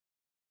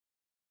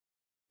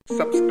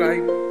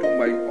Subscribe to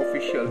my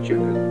official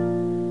channel.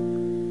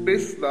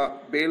 Press the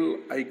bell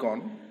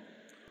icon,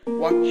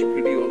 watch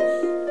videos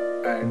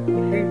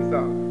and hit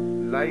the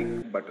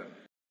like button.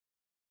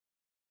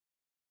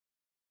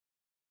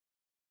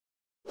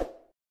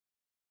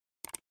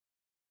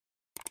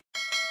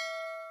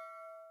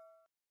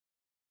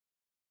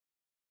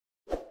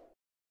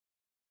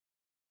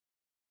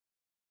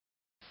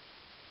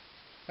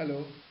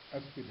 Hello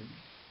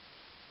aspirants,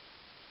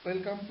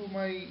 welcome to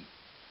my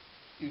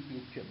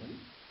YouTube channel.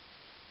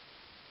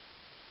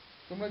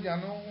 তোমরা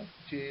জানো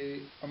যে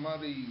আমার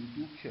এই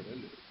YouTube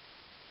চ্যানেলে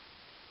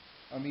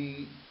আমি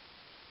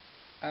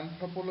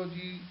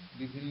anthropology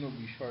বিভিন্ন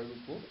বিষয়ের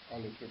উপর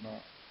আলোচনা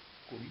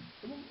করি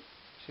এবং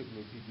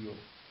সেগুলো ভিডিও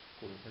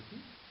করে থাকি।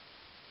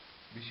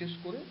 বিশেষ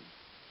করে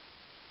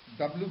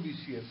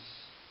WBCS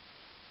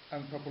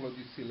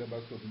Anthropology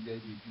Syllabus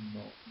অনুযায়ী বিভিন্ন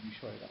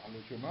বিষয়ের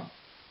আলোচনা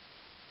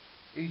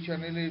এই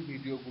চ্যানেলের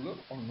ভিডিওগুলোর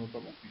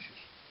অন্যতম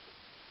বিশেষত্ব।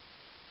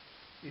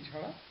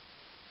 এছাড়া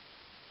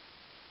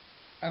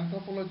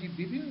অ্যানথ্রোপোলজি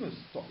বিভিন্ন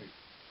স্তরে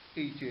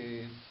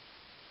এইচএস,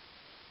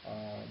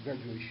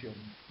 গ্র্যাজুয়েশন,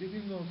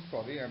 বিভিন্ন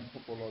স্তরে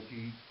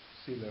অ্যানথ্রোপোলজি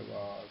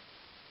সিলেবাস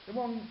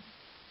এবং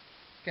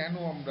কেন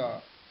আমরা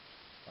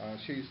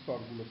সেই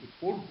স্তরগুলোকে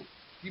পড়ব,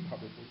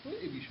 কীভাবে পড়ব,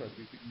 এই বিষয়ে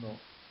বিভিন্ন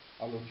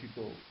আলোচিত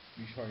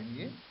বিষয়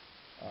নিয়ে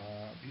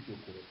ভিডিও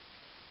করে।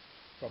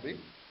 তবে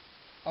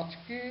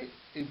আজকে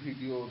এই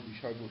ভিডিওর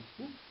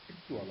বিষয়বস্তু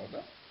একটু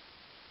আলাদা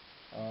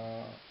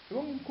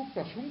এবং খুব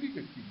প্রাসঙ্গিক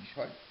একটি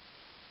বিষয়।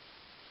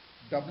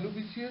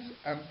 WBCS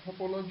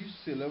অ্যানথ্রোপোলজি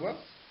সিলেবাস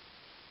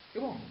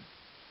এবং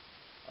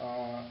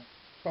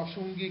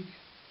প্রাসঙ্গিক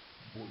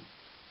বই।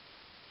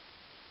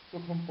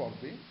 প্রথম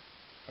পর্বে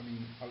আমি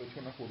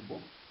আলোচনা করব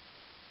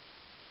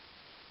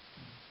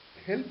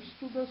helps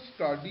to the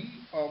study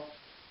of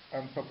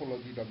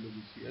anthropology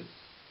WBCS।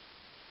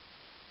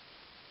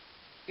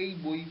 এই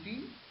বইটি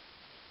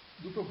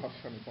দুটো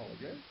ভার্সানে পাওয়া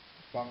যায়,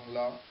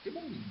 বাংলা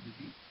এবং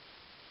ইংরেজি,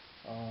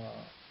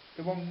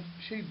 এবং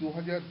সেই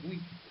 2002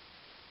 থেকে।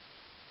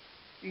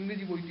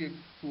 ইংরেজি বইটি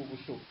একটু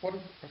অবশ্য পরে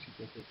প্রকাশিত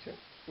হয়েছে,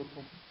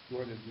 প্রথম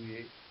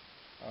 2002-এ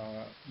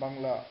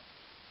বাংলা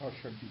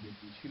ভার্সানটি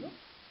বেরিয়েছিল।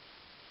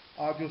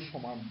 আজও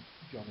সমান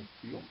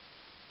জনপ্রিয়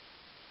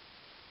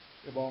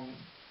এবং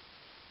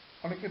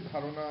অনেকের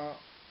ধারণা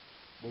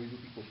বই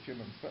দুটি কোশ্চেন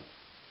আনসার।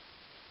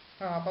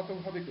 হ্যাঁ,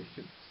 আপাতভাবে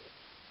কোশ্চেন আনসার,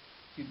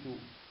 কিন্তু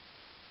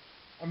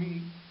আমি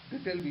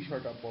ডিটেল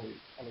বিষয়টা পরে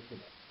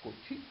আলোচনা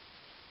করছি।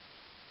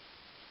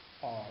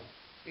 আর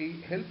এই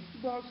help to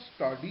the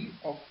study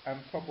of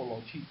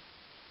anthropology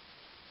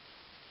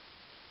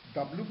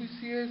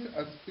WBCS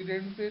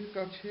অ্যাসপিরেন্টদের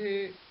কাছে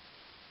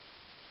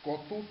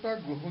কতটা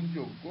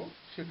গ্রহণযোগ্য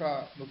সেটা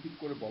নতুন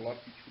করে বলার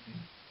কিছু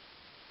নেই।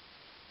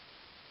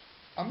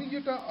 আমি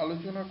যেটা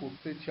আলোচনা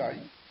করতে চাই,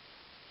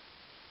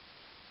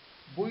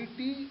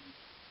 বইটি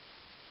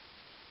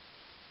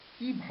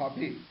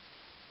কিভাবে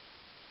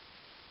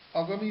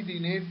আগামী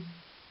দিনের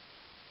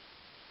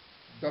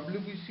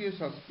WBCS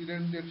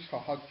অ্যাসপিরেন্টদের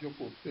সাহায্য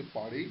করতে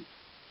পারে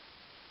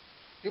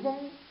এবং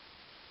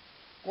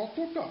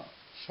কতটা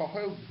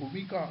সহায়ক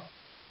ভূমিকা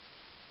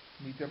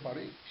নিতে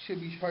পারে সে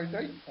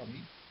বিষয়টাই আমি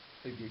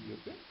এই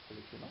ভিডিওতে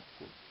আলোচনা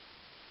করব।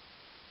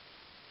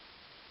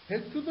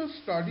 Help to the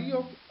study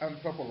of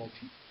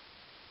anthropology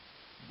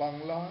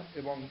Bangla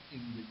এবং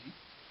ইংরেজি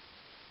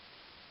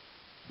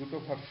দুটো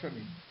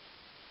ভার্সনই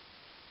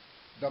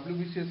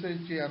WBCS এর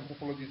যে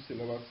অ্যানথ্রোপোলজি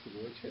সিলেবাস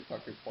রয়েছে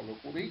তাকে ফলো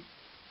করেই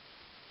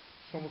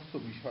সমস্ত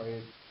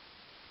বিষয়ের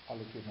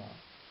আলোচনা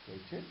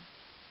হয়েছে।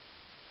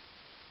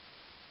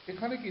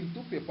 এখানে কিন্তু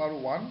পেপার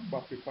 1 বা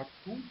পেপার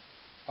 2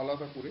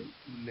 আলাদা করে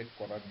উল্লেখ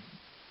করা নেই।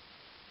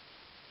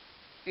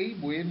 এই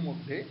বইয়ের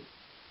মধ্যে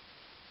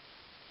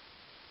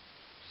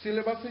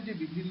সিলেবাসে যে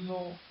বিভিন্ন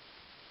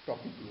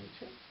টপিক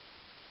রয়েছে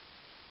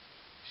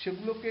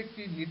সেগুলোকে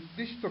একটি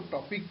নির্দিষ্ট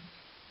টপিক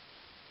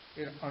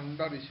এর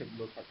আন্ডারে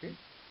সেগুলো থাকে,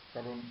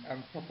 কারণ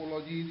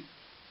অ্যানথ্রোপোলজির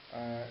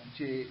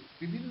যে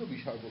বিভিন্ন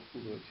বিষয়বস্তু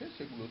রয়েছে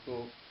সেগুলো তো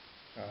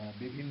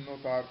বিভিন্ন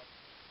তার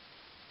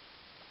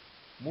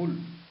মূল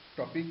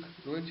টপিক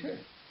রয়েছে,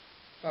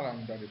 তার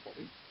আন্ডারে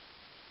পড়ে।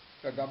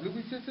 তা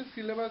WBCS এর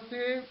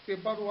সিলেবাসে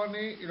পেপার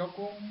 1-এ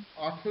এরকম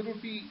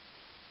 18টি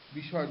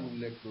বিষয়ের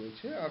উল্লেখ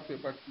রয়েছে আর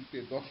পেপার 2-তে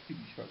 10টি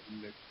বিষয়ের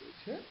উল্লেখ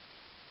রয়েছে।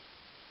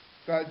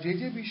 তা যে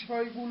যে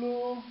বিষয়গুলো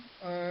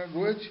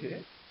রয়েছে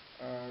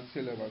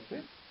সিলেবাসে,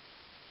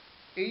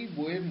 এই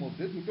বইয়ের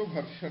মধ্যে দুটো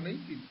ভার্সনেই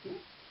কিন্তু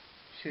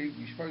সেই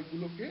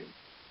বিষয়গুলোকে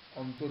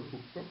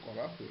অন্তর্ভুক্ত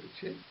করা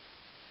হয়েছে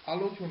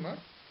আলোচনার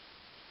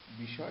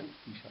বিষয়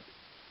হিসাবে।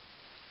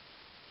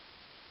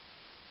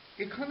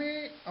 এখানে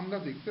আমরা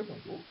দেখতে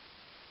পাব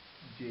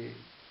যে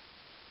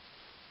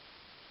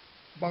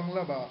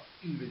বাংলা বা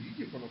ইংরেজি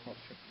যে কোনো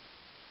ভার্সনে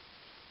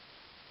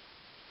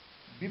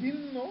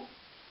বিভিন্ন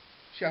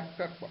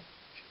চ্যাপ্টার করা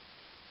হয়েছে।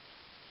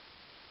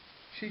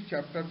 সেই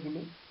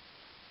চ্যাপ্টারগুলো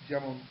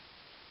যেমন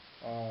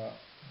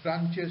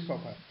branches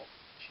of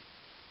anthropology,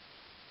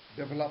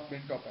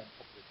 development of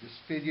anthropology,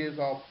 stages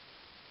of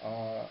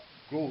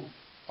growth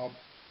of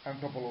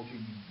anthropology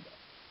in India,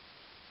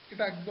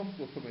 এটা একদম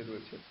প্রথমে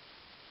রয়েছে।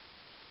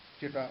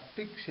 যেটা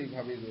ঠিক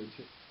সেইভাবেই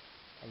রয়েছে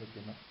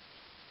আলোচনা।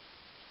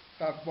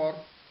 তারপর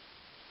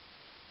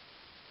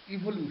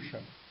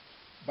ইভলিউশন,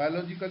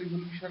 বায়োলজিক্যাল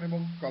ইভলিউশন এবং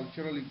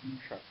কালচারাল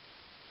ইভলিউশন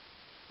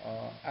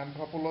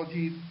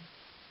অ্যানথ্রোপোলজির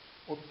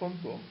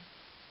অত্যন্ত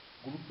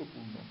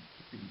গুরুত্বপূর্ণ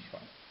একটি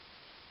বিষয়,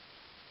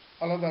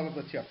 আলাদা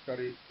আলাদা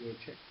চ্যাপ্টারে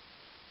রয়েছে।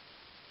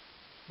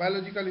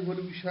 বায়োলজিক্যাল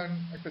ইভলিউশন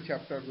একটা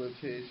চ্যাপ্টার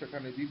রয়েছে,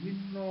 সেখানে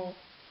বিভিন্ন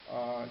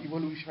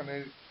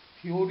ইভলিউশনের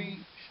থিওরি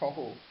সহ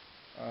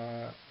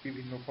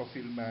বিভিন্ন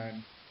ফসিল ম্যান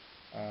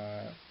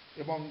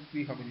এবং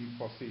প্রি হমিনিড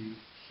ফসিল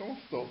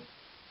সমস্ত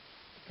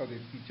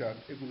তাদের ফিচার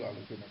এগুলো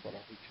আলোচনা করা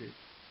হয়েছে।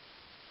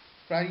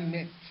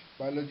 প্রাইমেট,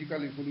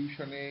 বায়োলজিক্যাল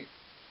ইভলিউশনে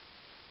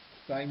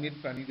প্রাইমেট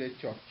প্রাণীদের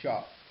চর্চা,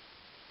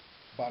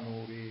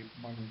 বানরে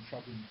মানুষ,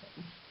 আধুনিক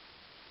মানুষ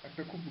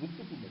একটা খুব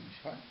গুরুত্বপূর্ণ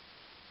বিষয়।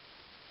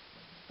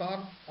 তার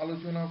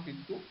আলোচনাও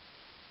কিন্তু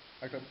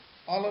একটা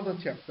আলাদা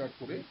চ্যাপ্টার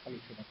করে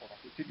আলোচনা করা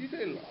হয়েছে,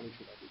 ডিটেল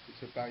আলোচনা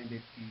হয়েছে।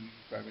 প্রাইমেট কি,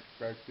 প্রাইমেট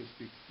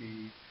ক্যারেক্টারিস্টিক্স কি,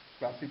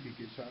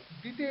 ক্লাসিফিকেশন,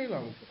 ডিটেল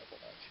আলোচনা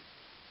করা আছে।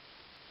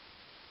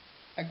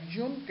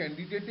 একজন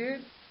ক্যান্ডিডেটের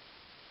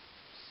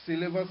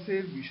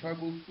সিলেবাসের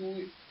বিষয়বস্তু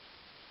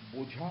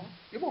বোঝা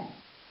এবং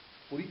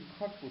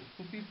পরীক্ষার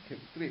প্রস্তুতির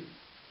ক্ষেত্রে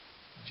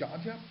যা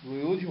যা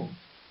প্রয়োজন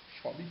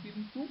সবই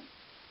কিন্তু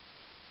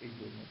এই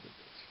বইয়ের মধ্যে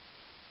রয়েছে।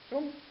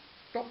 এবং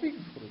টপিক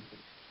ধরে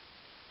ধরে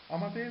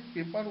আমাদের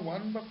পেপার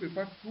 1 বা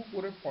পেপার 2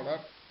 করে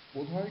পড়ার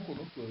বোধহয়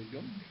কোনো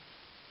প্রয়োজন নেই।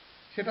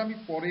 সেটা আমি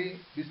পরে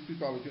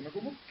বিস্তৃত আলোচনা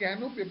করব।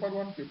 কেন পেপার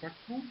 1 পেপার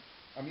 2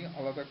 আমি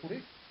আলাদা করে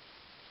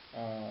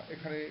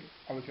এখানে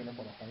আলোচনা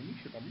করা হয়নি,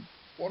 সেটা আমি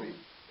পরে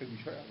এ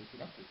বিষয়ে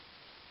আলোচনা করব।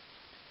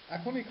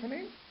 এখন এখানে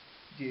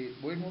যে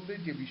বইয়ের মধ্যে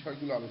যে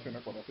বিষয়গুলো আলোচনা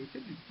করা হয়েছে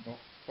বিভিন্ন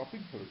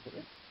টপিক ধরে ধরে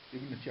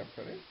বিভিন্ন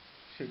চ্যাপ্টারে,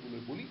 সেগুলো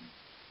বলি।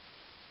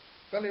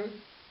 তাহলে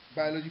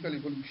বায়োলজিক্যাল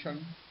ইভলিউশন,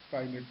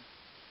 প্রাইমেট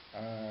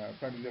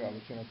প্রাণীদের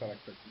আলোচনা তার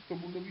একটা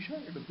গুরুত্বপূর্ণ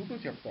বিষয়। এটা দুটো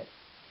চ্যাপ্টার,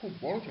 খুব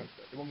বড়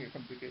চ্যাপ্টার, এবং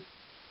এখান থেকে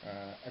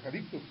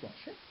একাধিক প্রশ্ন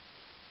আসে।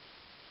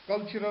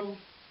 কালচারাল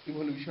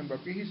ইভলিউশন বা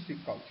প্রিহিস্টরিক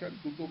কালচার,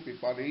 দুটো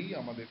পেপারেই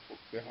আমাদের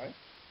পড়তে হয়।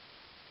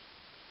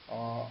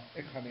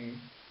 এখানে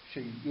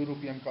সেই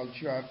ইউরোপিয়ান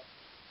কালচার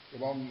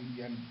এবং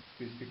ইন্ডিয়ান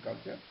প্রিহিস্টরিক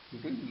কালচার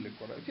দুটোই উল্লেখ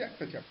করা হয়েছে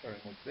একটা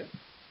চ্যাপ্টারের মধ্যে,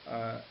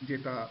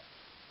 যেটা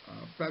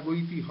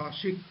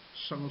প্রাগৈতিহাসিক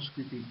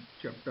সংস্কৃতি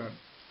চ্যাপ্টার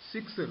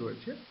 6-এ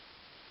রয়েছে।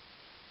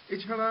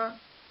 এছাড়া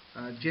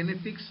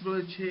জেনেটিক্স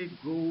রয়েছে,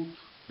 গ্রোথ,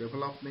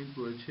 ডেভেলপমেন্ট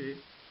রয়েছে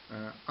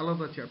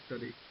আলাদা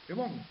চ্যাপ্টারে,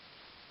 এবং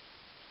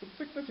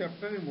প্রত্যেকটা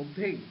চ্যাপ্টারের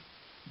মধ্যেই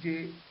যে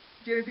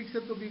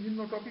জেনেটিক্সের তো বিভিন্ন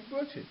টপিক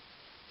রয়েছে,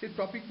 সেই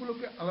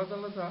টপিকগুলোকে আলাদা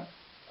আলাদা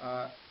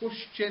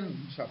কোশ্চেন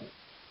হিসাবে,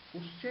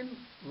 কোশ্চেন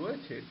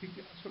রয়েছে ঠিক,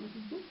 আসলে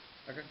কিন্তু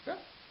এক একটা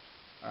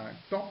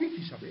টপিক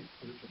হিসাবে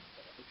আলোচনা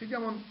করা হয়েছে।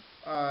 যেমন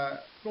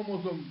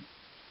ক্রোমোজোম,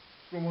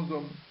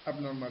 ক্রোমোজোম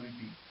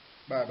অ্যাবনর্মালিটি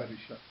বা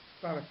অ্যাবারিশন,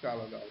 তার একটা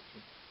আলাদা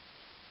আলোচনা।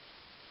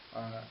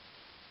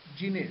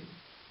 জিনের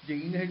যে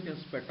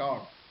ইনহেরিটেন্স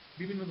প্যাটার্ন,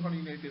 বিভিন্ন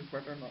ধরনের ইনহেরিটেন্স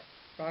প্যাটার্ন,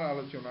 তার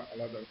আলোচনা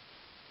আলাদা।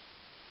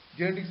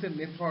 জেনেটিক্সের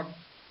মেথড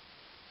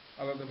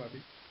আলাদাভাবে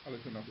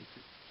আলোচনা হচ্ছে।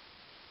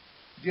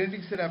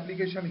 জেনেটিক্সের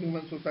অ্যাপ্লিকেশন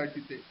হিউম্যান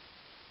সোসাইটিতে,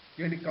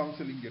 জেনেটিক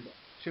কাউন্সেলিং যেটা,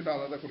 সেটা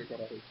আলাদা করে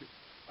করা হয়েছে,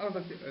 আলাদা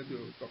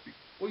টপিক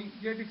ওই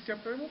জেনেটিক্স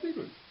চ্যাপ্টারের মধ্যেই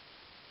রয়েছে।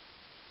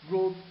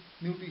 গ্রোথ,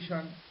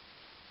 নিউট্রিশন,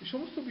 এই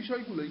সমস্ত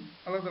বিষয়গুলোই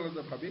আলাদা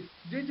আলাদাভাবে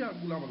যে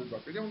যাগুলো আমাদের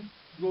দরকার, যেমন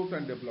গ্রোথ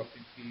অ্যান্ড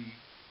ডেভেলপমেন্ট কি,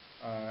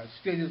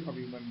 স্টেজেস অফ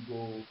হিউম্যান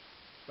গ্রোথ,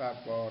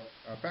 তারপর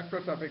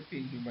factors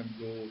affecting human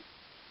growth,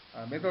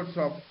 methods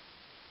of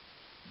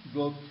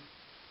growth,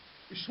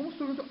 এই সমস্ত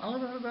কিন্তু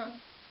আলাদা আলাদা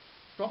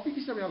টপিক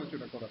হিসাবে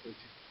আলোচনা করা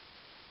হয়েছে,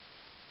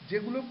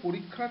 যেগুলো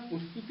পরীক্ষার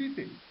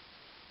প্রস্তুতিতে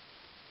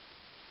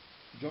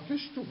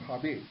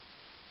যথেষ্টভাবে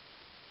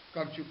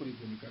কার্যকরী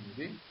ভূমিকা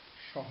নেবে,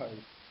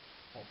 সহায়ক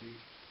হবে।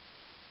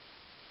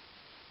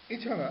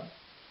 এছাড়া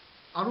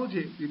আরো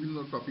যে বিভিন্ন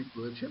টপিক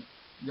রয়েছে,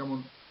 যেমন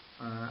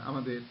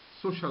আমাদের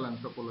সোশ্যাল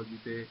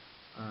অ্যানথ্রোপোলজিতে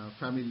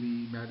ফ্যামিলি,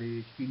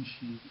 ম্যারেজ,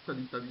 কিনশিপ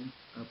ইত্যাদি ইত্যাদি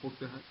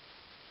পড়তে হয়।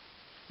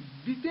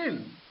 ডিটেল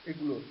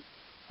এগুলো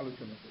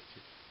আলোচনা হয়েছে,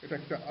 এটা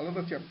একটা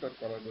আলাদা চ্যাপ্টার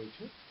করা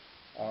রয়েছে।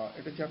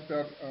 এটা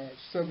চ্যাপ্টার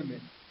 7-এ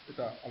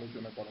এটা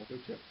আলোচনা করা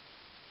হয়েছে।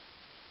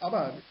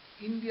 আবার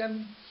ইন্ডিয়ান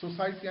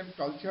সোসাইটি অ্যান্ড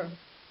কালচার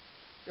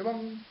এবং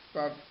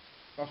তার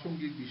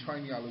প্রাসঙ্গিক বিষয়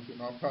নিয়ে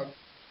আলোচনা, অর্থাৎ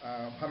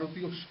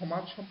ভারতীয়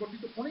সমাজ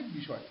সম্পর্কিত অনেক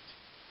বিষয় আছে।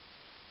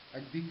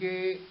 একদিকে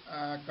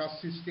কাস্ট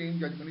সিস্টেম,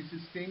 জাজমেন্ট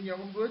সিস্টেম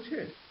যেমন রয়েছে,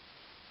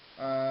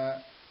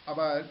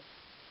 আবার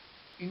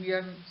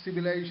ইন্ডিয়ান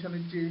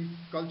সিভিলাইজেশনের যে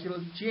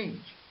কালচারাল চেঞ্জ,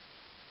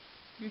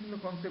 বিভিন্ন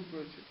কনসেপ্ট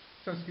রয়েছে,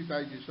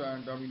 সংস্কৃতাইজেশন,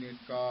 dominant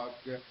caste,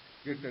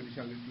 great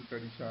tradition, little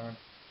tradition,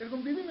 এরকম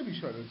বিভিন্ন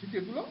বিষয় রয়েছে,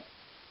 যেগুলো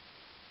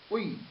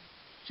ওই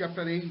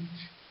চ্যাপ্টার 8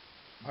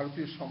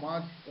 ভারতীয়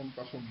সমাজ এবং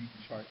প্রাসঙ্গিক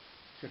বিষয়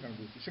সেখানে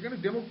রয়েছে। সেখানে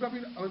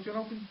ডেমোগ্রাফির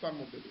আলোচনাও কিন্তু তার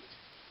মধ্যে রয়েছে।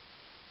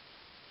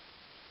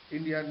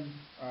 ইন্ডিয়ান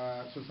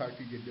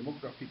সোসাইটি যে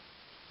ডেমোগ্রাফিক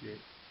যে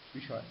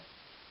বিষয়,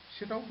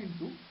 সেটাও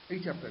কিন্তু এই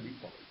চ্যাপ্টারেই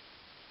পড়ে।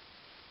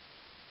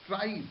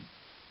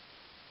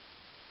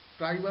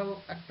 ট্রাইবাল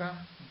একটা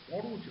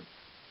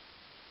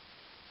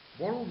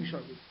বড়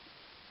বিষয়বস্তু,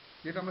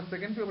 যেটা আমরা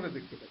সেকেন্ড পেপারে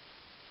দেখতে পাই,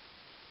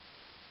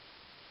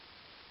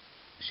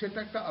 সেটা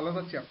একটা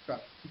আলাদা চ্যাপ্টার,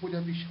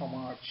 উপজাতি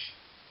সমাজ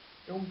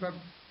এবং তার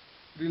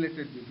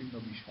রিলেটেড বিভিন্ন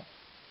বিষয়।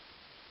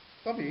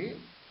 তবে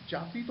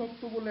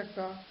জাতিতত্ত্ব বলে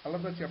একটা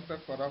আলাদা চ্যাপ্টার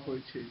করা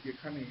হয়েছে,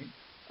 যেখানে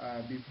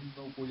বিভিন্ন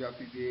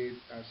উপজাতিদের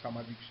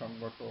সামাজিক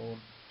সংগঠন,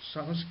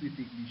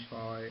 সাংস্কৃতিক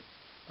বিষয়,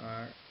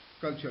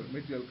 কালচার,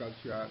 মেটেরিয়াল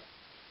কালচার,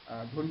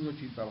 ধর্মীয়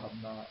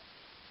চিন্তাভাবনা,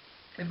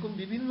 এরকম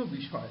বিভিন্ন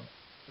বিষয়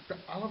একটা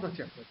আলাদা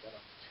চ্যাপ্টার করা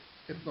হয়েছে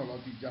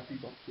এথনোলজি,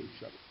 জাতিতত্ত্ব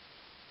হিসাবে।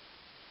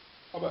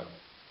 আবার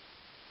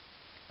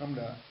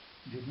আমরা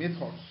যে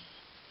মেথডস,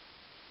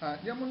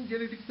 যেমন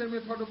জেনেটিক্সের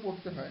মেথডও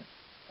পড়তে হয়,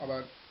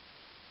 আবার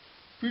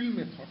field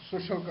method,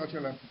 social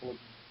cultural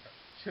anthropology method,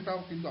 সেটাও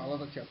কিন্তু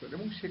আলাদা চ্যাপ্টার।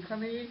 এবং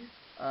সেখানে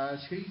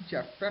সেই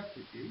চ্যাপ্টার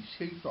থেকে,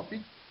 সেই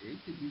টপিক থেকে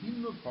যে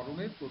বিভিন্ন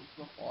ধরনের প্রশ্ন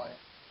হয়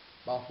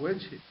বা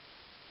হয়েছে,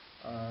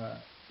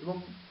 এবং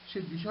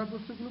সেই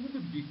বিষয়বস্তুগুলো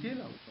কিন্তু ডিটেল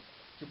আলোচনা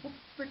হচ্ছে।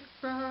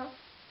 প্রত্যেকটা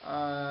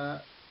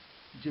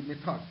যে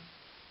মেথড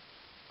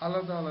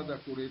আলাদা আলাদা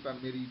করে তার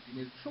মেরিট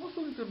ডিমেরিট সমস্ত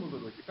কিছুর মধ্যে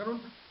রয়েছে। কারণ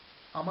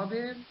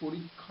আমাদের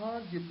পরীক্ষার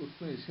যে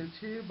প্রশ্ন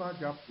এসেছে বা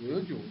যা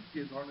প্রয়োজন,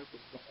 যে ধরনের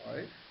প্রশ্ন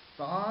হয়,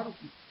 তার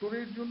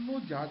উত্তরের জন্য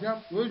যা যা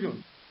প্রয়োজন,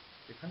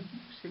 এখানে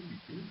কিন্তু সেই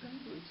ডিটেলটাই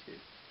রয়েছে,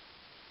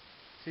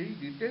 সেই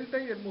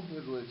ডিটেলটাই এর মধ্যে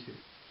রয়েছে।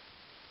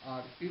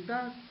 আর এটা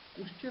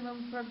কোশ্চেন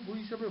আনসার বই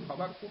হিসাবে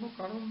ভাবার কোনো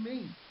কারণ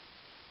নেই।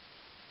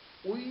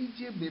 ওই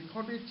যে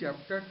মেথডের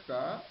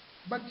চ্যাপ্টারটা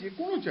বা যে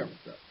কোনো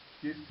চ্যাপ্টার,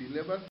 যে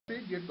সিলেবাসে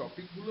যে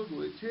টপিকগুলো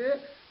রয়েছে,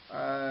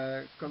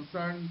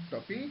 কনসার্ন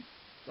টপিক,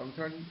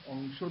 কনসার্ন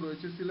অংশ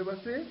রয়েছে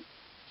সিলেবাসে,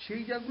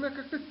 সেই জায়গাগুলো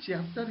একটা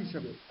চ্যাপ্টার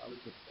হিসাবে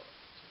আলোচনা করা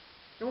হচ্ছে।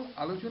 এবং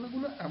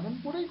আলোচনাগুলো এমন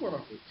করেই করা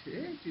হচ্ছে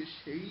যে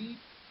সেই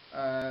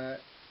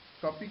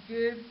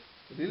টপিকের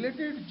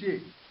রিলেটেড যে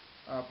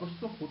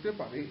প্রশ্ন হতে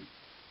পারে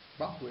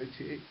বা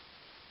হয়েছে,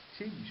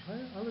 সেই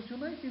বিষয়ে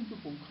আলোচনায় কিন্তু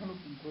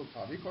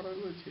পুঙ্খানুপুঙ্খভাবে করা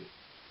রয়েছে।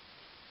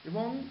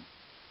 এবং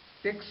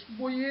টেক্সট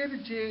বইয়ের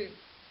যে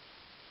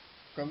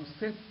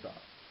কনসেপ্টটা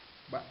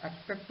বা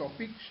একটা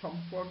টপিক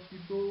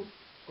সম্পর্কিত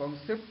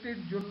কনসেপ্টের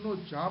জন্য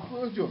যা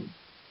প্রয়োজন,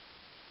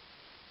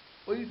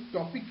 ওই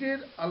টপিকের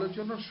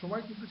আলোচনার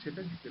সময় কিন্তু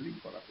সেটা ডিটেলিং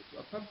করা হচ্ছে।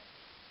 অর্থাৎ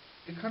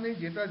এখানে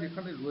যেটা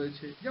যেখানে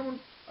রয়েছে, যেমন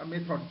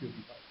মেথড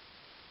যদি হয়,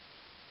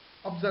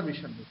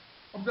 অবজারভেশন মেথড,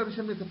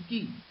 অবজারভেশন মেথড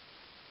কি,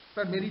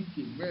 তার মেরিট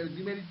কি,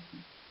 ডিমেরিট কি,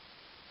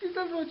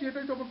 ডিটেল রয়েছে।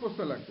 এটাই তো আমার প্রশ্ন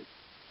লাগবে,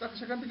 তাকে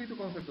সেখান থেকেই তো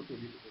কনসেপ্টটা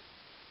তৈরি হবে।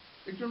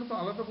 এর জন্য তো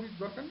আলাদা বই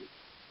দরকার নেই,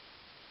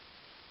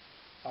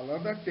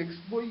 আলাদা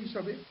টেক্সট বই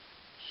হিসাবে।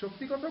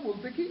 সত্যি কথা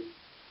বলতে কি,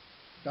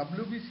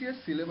 WBCS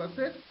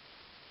সিলেবাসের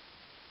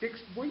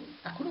টেক্সট বই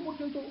এখনো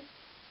পর্যন্ত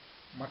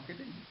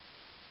মার্কেটে নেই।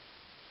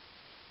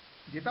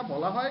 যেটা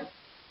বলা হয়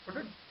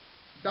ওটা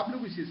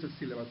WBCS এর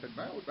সিলেবাসের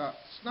নয়, ওটা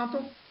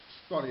স্নাতক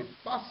স্তরের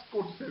পাস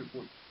কোর্সের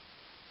বই।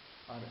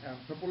 আর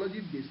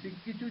অ্যানথ্রোপোলজির বেসিক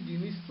কিছু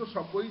জিনিস তো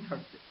সব বই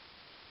থাকবে,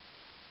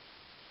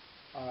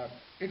 আর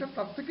এটা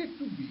তার থেকে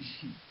একটু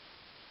বেশি,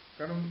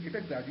 কারণ এটা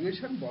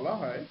গ্রাজুয়েশন বলা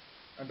হয়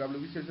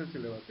WBCS এর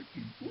সিলেবাসে,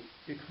 কিন্তু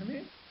এখানে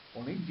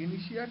অনেক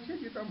জিনিসই আছে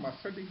যেটা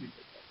মাস্টার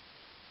ডিগ্রিতে পায়।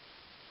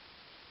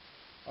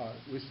 আর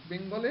ওয়েস্ট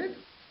বেঙ্গলের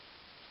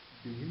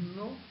বিভিন্ন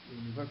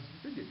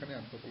ইউনিভার্সিটিতে যেখানে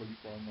অ্যানথ্রোপোলজি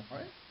পড়ানো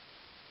হয়,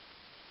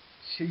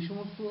 সেই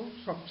সমস্ত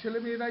সব ছেলে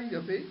মেয়েরাই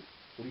যাতে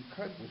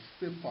পরীক্ষায়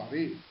বসতে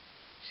পারে,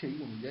 সেই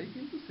অনুযায়ী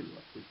কিন্তু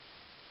সিলেবাস তৈরি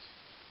করা হচ্ছে।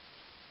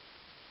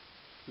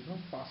 সুতরাং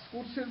পাস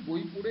কোর্সের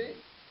বই পড়ে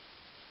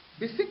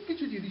বেসিক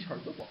কিছু জিনিস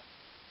হয়তো পাবো,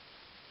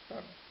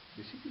 তার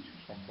বেশি কিছু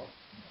সম্ভব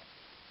নয়।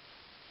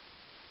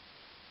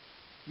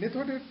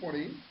 মেথডের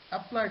পরে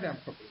অ্যাপ্লাইড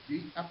অ্যানথ্রোপোলজি।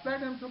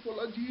 অ্যাপ্লাইড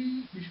অ্যানথ্রোপোলজি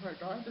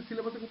বিষয়টা এটা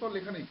সিলেবাসে কোথাও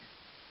লেখা নেই,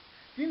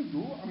 কিন্তু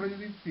আমরা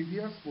যদি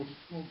প্রিভিয়াস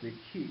প্রশ্ন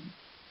দেখি,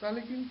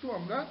 তাহলে কিন্তু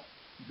আমরা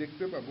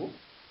দেখতে পাবো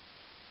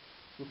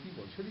প্রতি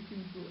বছরই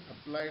কিন্তু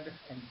অ্যাপ্লাইড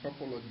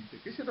অ্যানথ্রোপোলজি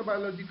থেকে, সেটা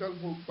বায়োলজিক্যাল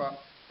হোক বা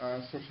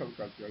সোশ্যাল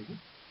কালচারাল হোক,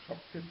 সব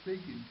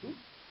ক্ষেত্রেই কিন্তু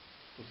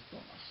প্রশ্ন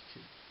আসছে।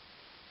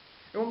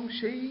 এবং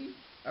সেই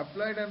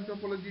অ্যাপ্লাইড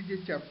অ্যানথ্রোপোলজি যে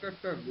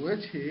চ্যাপ্টারটা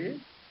রয়েছে,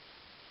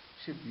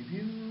 সে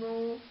বিভিন্ন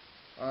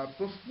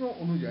প্রশ্ন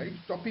অনুযায়ী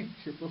টপিক,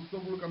 সে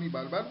প্রশ্নগুলোকে আমি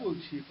বারবার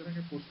বলছি,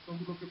 এখানে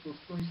প্রশ্নগুলোকে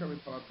প্রশ্ন হিসাবে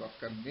ধরার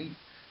দরকার নেই,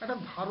 একটা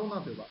ধারণা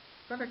দেওয়া।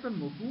 কারণ একটা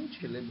নতুন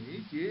ছেলে মেয়ে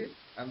যে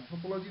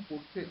অ্যানথ্রোপোলজি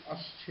পড়তে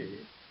আসছে,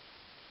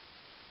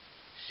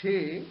 সে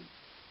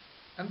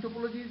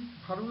অ্যানথ্রোপোলজির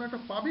ধারণাটা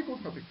পাবে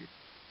কোথা থেকে?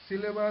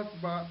 সিলেবাস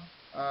বা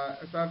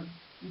তার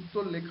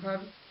উত্তর লেখার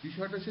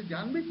বিষয়টা সে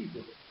জানবে কি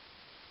করে?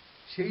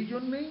 সেই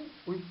জন্যেই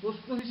ওই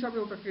প্রশ্ন হিসাবে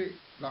ওটাকে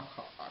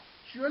রাখা।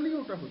 অ্যাকচুয়ালি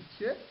ওটা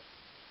হচ্ছে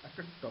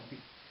একটা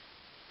টপিক,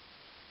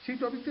 সেই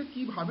টপিক থেকে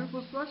কিভাবে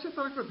প্রশ্ন আসে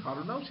তার একটা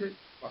ধারণাও সে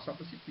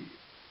পাশাপাশি পেয়ে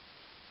যাবে।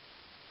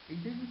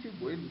 এইটাই হচ্ছে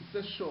বইয়ের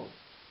উদ্দেশ্য,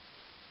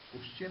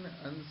 কোশ্চেন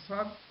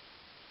অ্যান্সার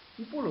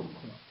উপলক্ষ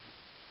মাত্র।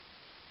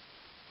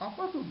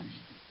 আপাত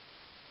দৃষ্টি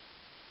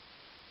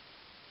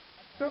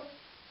একটা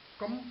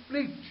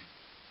কমপ্লিট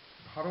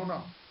ধারণা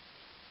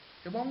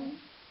এবং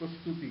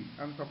প্রস্তুতি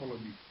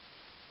অ্যানথ্রোপোলজি,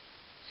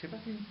 সেটা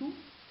কিন্তু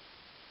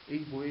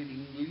এই বইয়ের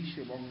ইংলিশ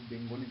এবং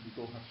বেঙ্গলি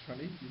দুটো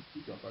ভার্সনেই কিন্তু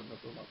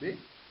যথাযথভাবে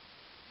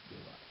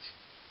দেওয়া আছে।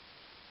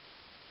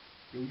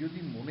 কেউ যদি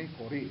মনে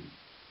করে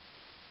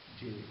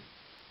যে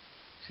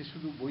সে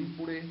শুধু বই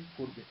পড়ে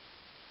করবে,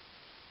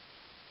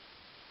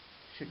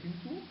 সে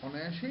কিন্তু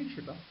অনায়াসেই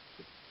সেটা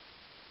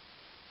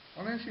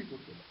অনায়াসেই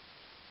করতে পারে।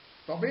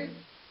 তবে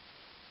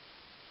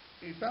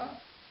এটা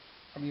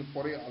আমি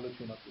পরে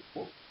আলোচনা করব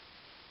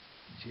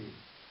যে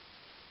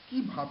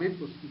কিভাবে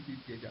প্রস্তুতির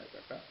যে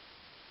জায়গাটা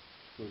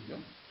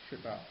প্রয়োজন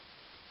সেটা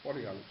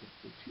পরে আলোচনা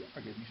করছি।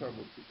 আগে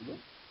বিষয়বস্তুগুলো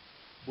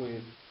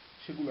বইয়ের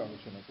সেগুলো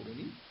আলোচনা করে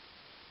নিই।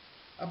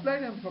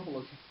 অ্যাপ্লাইড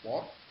অ্যানথ্রোপোলজির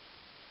পর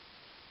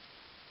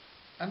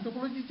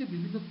অ্যানথ্রোপোলজির যে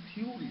বিভিন্ন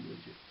থিওরি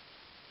রয়েছে,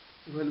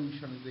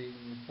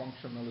 ইভলিউশনিজম,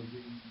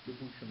 ফাংশনালিজম,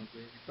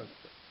 ডিফিউশনিজম ইত্যাদি,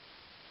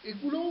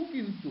 এগুলোও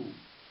কিন্তু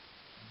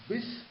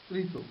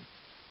বিস্তৃত।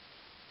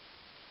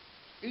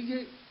 এই যে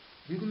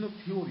বিভিন্ন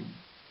থিওরি,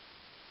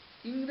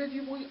 ইংরেজি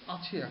বই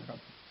আছে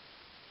একাধিক,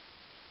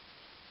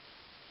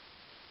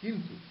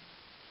 কিন্তু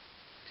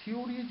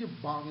থিওরি যে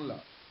বাংলা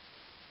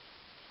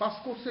পাস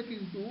কোর্সে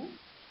কিন্তু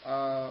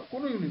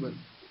কোনো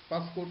ইউনিভার্সিটি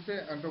পাস কোর্সে,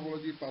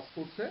 অ্যানথ্রোপোলজির পাস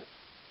কোর্সে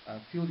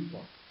থিওরি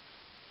পড়ে,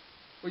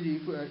 ওই যে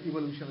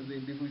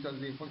ইভলিউশনিজম,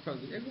 ডিফিউশনিজম,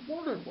 ফাংশনালিজম, এগুলো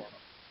কোনোটাই পড়া।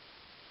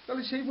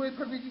 তাহলে সেই বইয়ে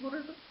থাকবে কি করে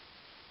এটা?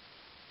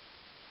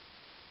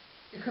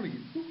 এখানে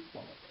কিন্তু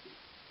পাওয়া যাবে।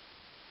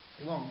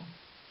 এবং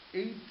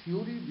এই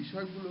থিওরির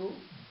বিষয়গুলো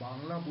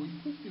বাংলা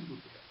বইতেও কিন্তু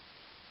দেওয়া,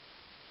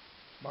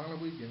 বাংলা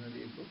বই জেনারেলি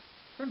এগুলো,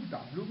 কারণ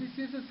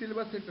WBCS এর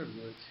সিলেবাস এটা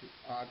রয়েছে।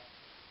 আর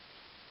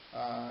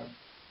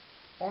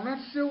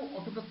অনার্সেও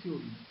অতটা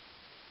থিওরি নেই,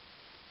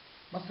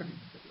 মাস্টার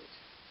ডিগ্রিতে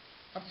রয়েছে।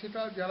 আর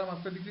সেটা যারা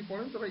মাস্টার ডিগ্রি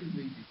পড়েন তারা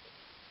ইংরেজি পড়েন,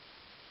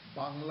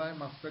 বাংলায়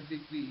মাস্টার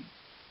ডিগ্রি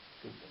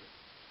কেউ পড়ে,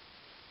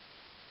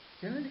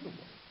 জেনারেলি কেউ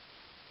পড়ে।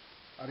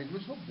 আর এগুলো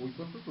সব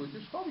বইপত্র রয়েছে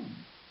সব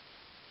ইংরেজি।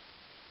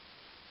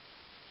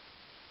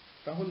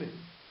 তাহলে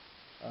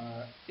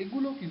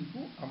এগুলো কিন্তু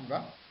আমরা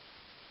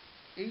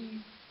এই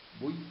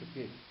বই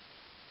থেকে,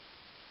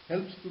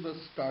 helps to the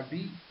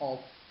study of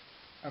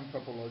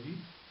anthropology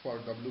for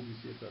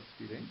WBCS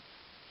aspirant,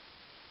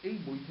 এই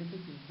বই থেকে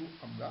কিন্তু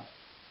আমরা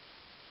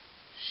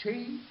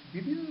সেই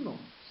বিভিন্ন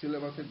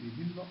সিলেবাসের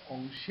বিভিন্ন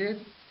অংশের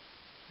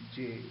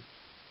যে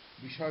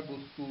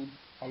বিষয়বস্তুর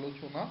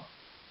আলোচনা,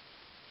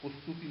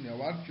 প্রস্তুতি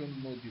নেওয়ার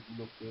জন্য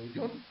যেগুলো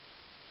প্রয়োজন,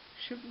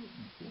 সেগুলো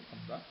কিন্তু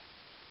আমরা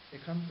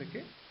এখান থেকে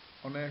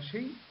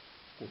অনায়াসেই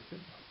করতে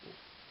পারব।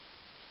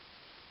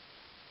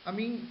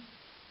 আমি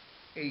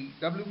এই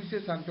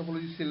WBCS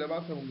অ্যানথ্রোপোলজি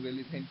সিলেবাস এবং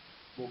রেলিভেন্ট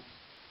বুকস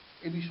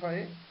এ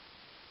বিষয়ে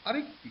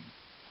আরেকটি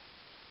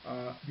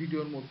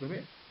ভিডিওর মাধ্যমে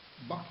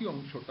বাকি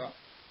অংশটা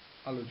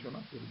আলোচনা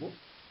করব।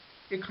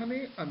 এখানে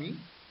আমি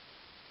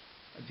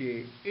যে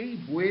এই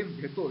বইয়ের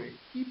ভেতরে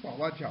কি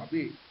পাওয়া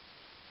যাবে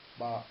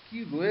বা কি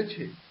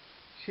রয়েছে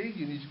সেই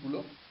জিনিসগুলো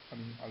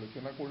আমি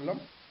আলোচনা করলাম।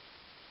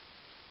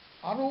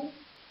 আরও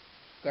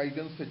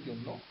গাইডেন্সের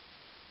জন্য,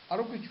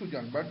 আরও কিছু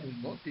জানবার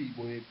জন্য এই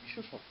বইয়ের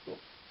বিশেষত্ব,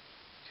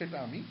 সেটা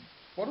আমি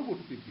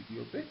পরবর্তী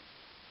ভিডিওতে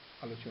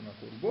আলোচনা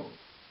করব।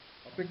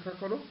 অপেক্ষা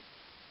করো।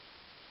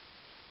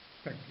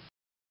 Thank you.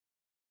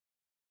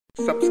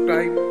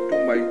 Subscribe to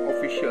my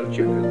official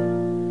channel.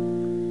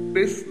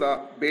 Press the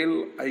bell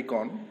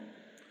icon,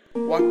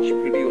 watch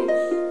videos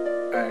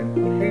and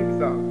hit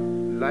the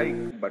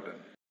like button.